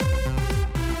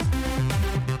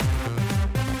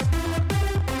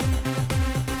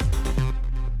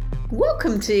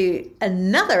welcome to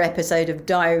another episode of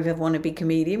Diary of a Wannabe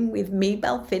Comedian with me,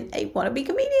 Belle, a wannabe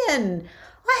comedian.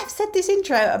 I have said this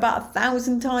intro about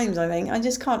 1,000 times, I think. I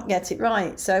just can't get it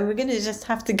right. So we're going to just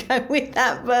have to go with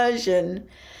that version.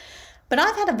 But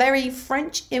I've had a very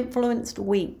French-influenced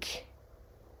week.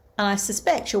 And I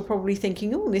suspect you're probably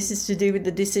thinking, oh, this is to do with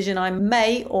the decision I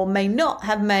may or may not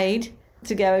have made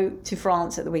to go to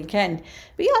France at the weekend.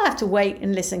 But you'll have to wait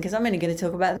and listen because I'm only going to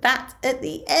talk about that at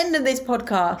the end of this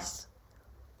podcast.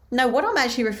 No, what I'm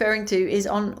actually referring to is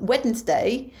on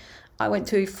Wednesday, I went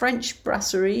to a French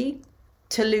brasserie,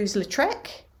 Toulouse-Lautrec,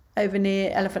 over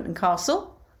near Elephant and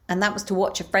Castle. And that was to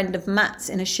watch a friend of Matt's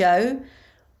in a show.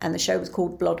 And the show was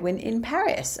called Blodwyn in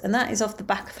Paris. And that is off the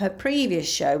back of her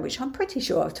previous show, which I'm pretty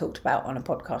sure I've talked about on a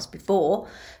podcast before.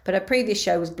 But her previous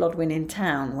show was Blodwyn in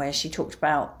Town, where she talked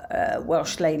about a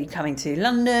Welsh lady coming to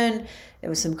London. There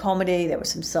was some comedy, there were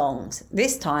some songs.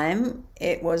 This time,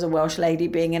 it was a Welsh lady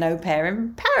being an au pair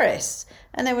in Paris.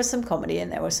 And there was some comedy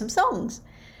and there were some songs.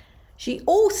 She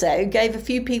also gave a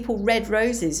few people red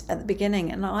roses at the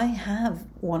beginning, and I have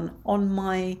one on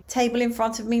my table in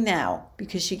front of me now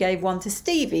because she gave one to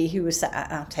Stevie, who was sat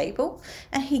at our table,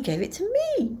 and he gave it to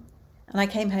me. And I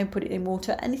came home, put it in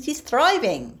water, and it is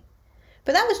thriving.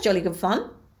 But that was jolly good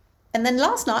fun. And then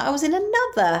last night I was in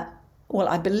another, well,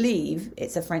 I believe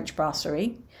it's a French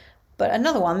brasserie, but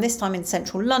another one, this time in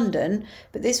central London,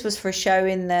 but this was for a show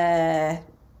in the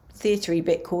theatre-y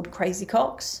bit called Crazy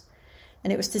Cocks.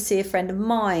 And it was to see a friend of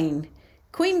mine,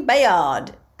 Queen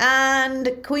Bayard.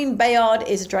 And Queen Bayard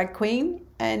is a drag queen.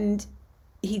 And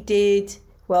he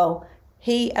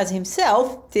as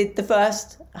himself did the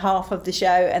first half of the show.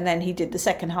 And then he did the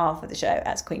second half of the show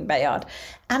as Queen Bayard.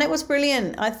 And it was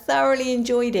brilliant. I thoroughly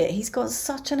enjoyed it. He's got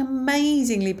such an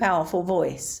amazingly powerful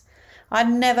voice.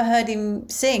 I'd never heard him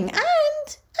sing.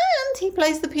 And he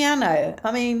plays the piano.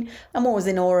 I mean, I'm always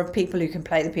in awe of people who can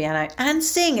play the piano and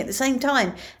sing at the same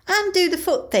time and do the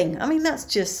foot thing. I mean, that's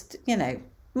just,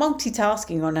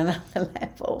 multitasking on another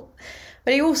level.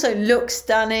 But he also looks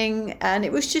stunning, and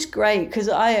it was just great because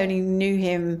I only knew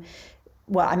him,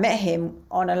 I met him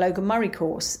on a Logan Murray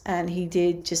course, and he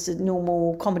did just a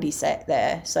normal comedy set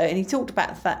there. And he talked about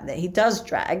the fact that he does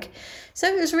drag. So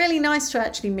it was really nice to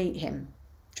actually meet him,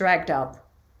 dragged up.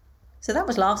 So that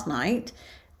was last night.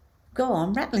 Go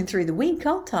on, rattling through the week,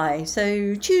 aren't I?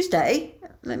 So Tuesday,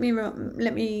 let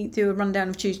me do a rundown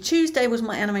of Tuesday. Tuesday was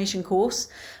my animation course.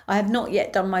 I have not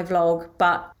yet done my vlog,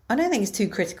 but I don't think it's too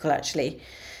critical actually,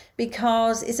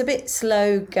 because it's a bit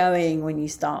slow going when you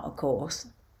start a course.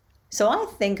 So I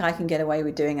think I can get away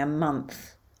with doing a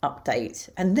month update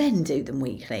and then do them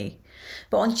weekly.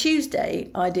 But on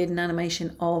Tuesday, I did an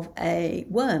animation of a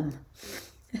worm.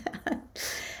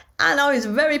 And I was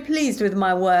very pleased with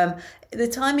my worm. The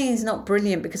timing is not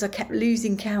brilliant because I kept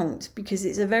losing count because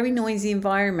it's a very noisy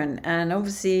environment. And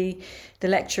obviously the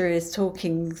lecturer is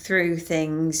talking through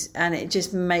things and it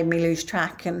just made me lose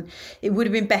track. And it would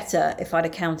have been better if I'd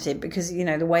have counted because,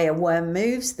 the way a worm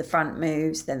moves, the front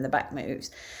moves, then the back moves.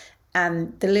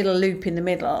 And the little loop in the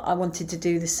middle, I wanted to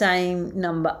do the same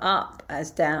number up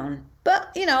as down. But,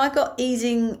 I got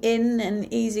easing in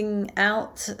and easing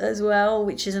out as well,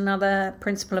 which is another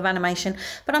principle of animation.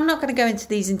 But I'm not going to go into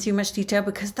these in too much detail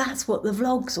because that's what the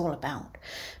vlog's all about.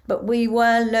 But we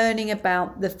were learning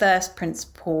about the first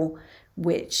principle,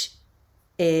 which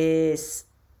is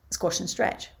squash and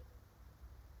stretch.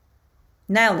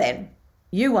 Now then,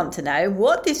 you want to know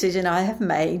what decision I have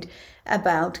made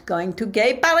about going to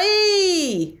Gay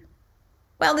Paris.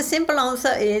 Well, the simple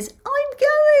answer is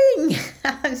I'm going.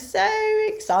 I'm so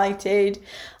excited.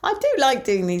 I do like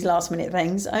doing these last minute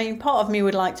things. I mean, part of me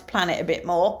would like to plan it a bit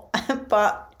more,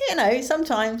 but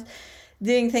sometimes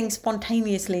doing things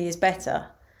spontaneously is better.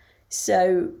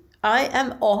 So I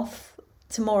am off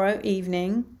tomorrow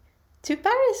evening to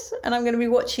Paris, and I'm going to be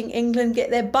watching England get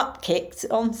their butt kicked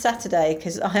on Saturday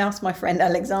because I asked my friend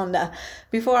Alexander,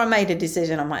 before I made a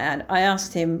decision on my ad, I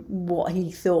asked him what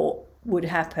he thought would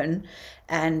happen,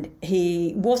 and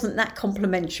he wasn't that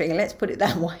complimentary, let's put it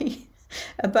that way,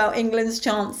 about England's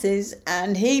chances,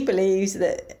 and he believes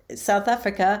that South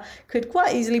Africa could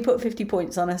quite easily put 50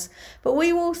 points on us. But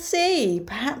we will see.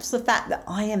 Perhaps the fact that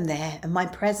I am there and my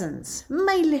presence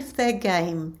may lift their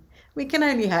game. We can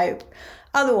only hope.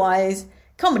 Otherwise,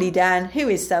 Comedy Dan, who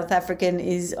is South African,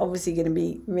 is obviously going to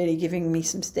be really giving me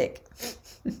some stick.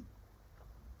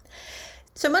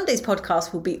 So Monday's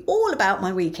podcast will be all about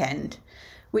my weekend,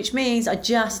 which means I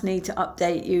just need to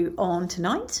update you on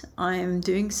tonight. I am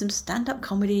doing some stand-up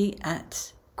comedy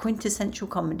at Quintessential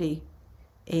Comedy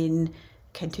in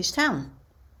Kentish Town.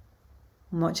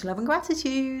 Much love and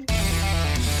gratitude.